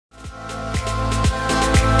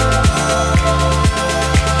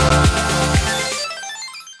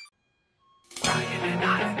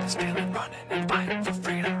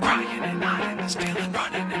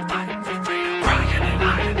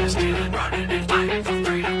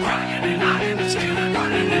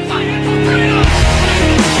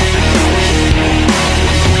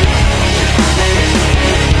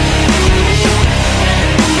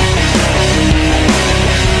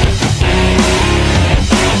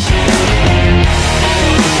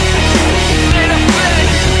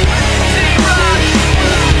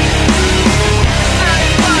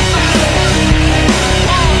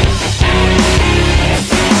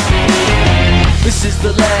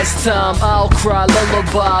nighttime I'll cry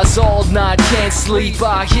lullabies all night, can't sleep.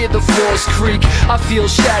 I hear the floors creak, I feel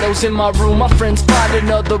shadows in my room. My friends find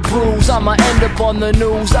another bruise, I'ma end up on the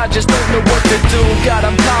news. I just don't know what to do. God,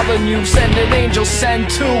 I'm calling you, send an angel, send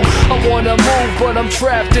two. I wanna move, but I'm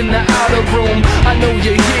trapped in the outer room. I know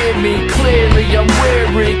you hear me clearly, I'm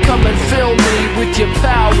weary. Come and fill me with your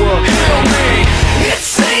power, heal me. It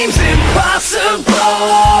seems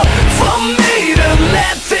impossible for me to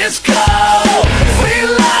let this go. Feel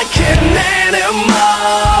like an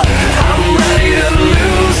animal, I'm ready to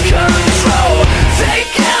lose control.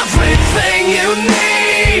 Take everything you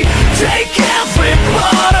need, take every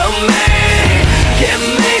part of me. Give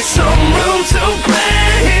me some room to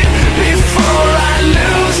breathe before I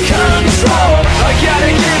lose control. I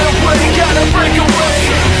gotta get away, gotta break away.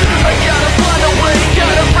 I gotta find a way,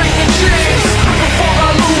 gotta break the chains before I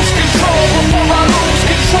lose control, before I lose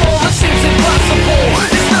control. It seems impossible,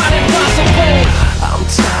 it's not impossible. I'm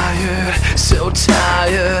tired, so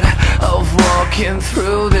tired of walking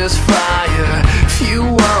through this fire. If you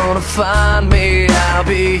wanna find me, I'll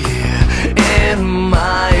be here in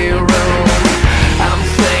my room. I'm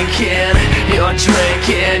thinking you're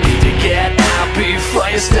drinking, need to get out before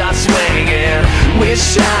you start swinging.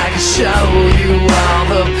 Wish I could show you all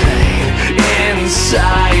the pain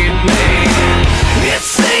inside me. It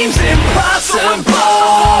seems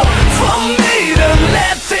impossible for me to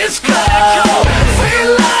let this go.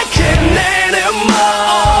 Feel like an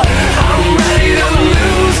animal, I'm ready to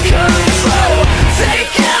lose control.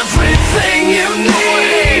 Take everything you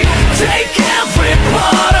need, take every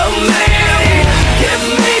part of me. Give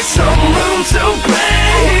me some room to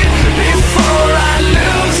breathe before I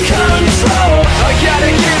lose control. I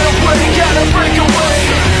gotta get away, gotta break away.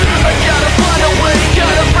 I gotta find a way,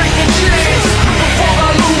 gotta break the chains before I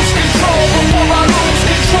lose control, before I lose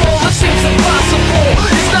control. It seems impossible,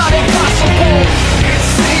 it's not impossible. It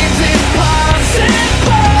seems impossible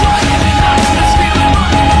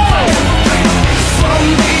for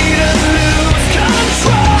me to lose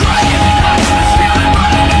control.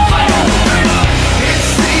 It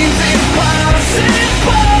seems impossible.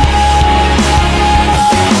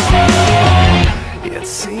 It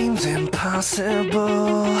seems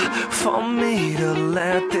impossible for me to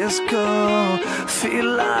let this go. Feel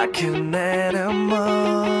like an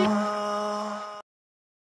animal.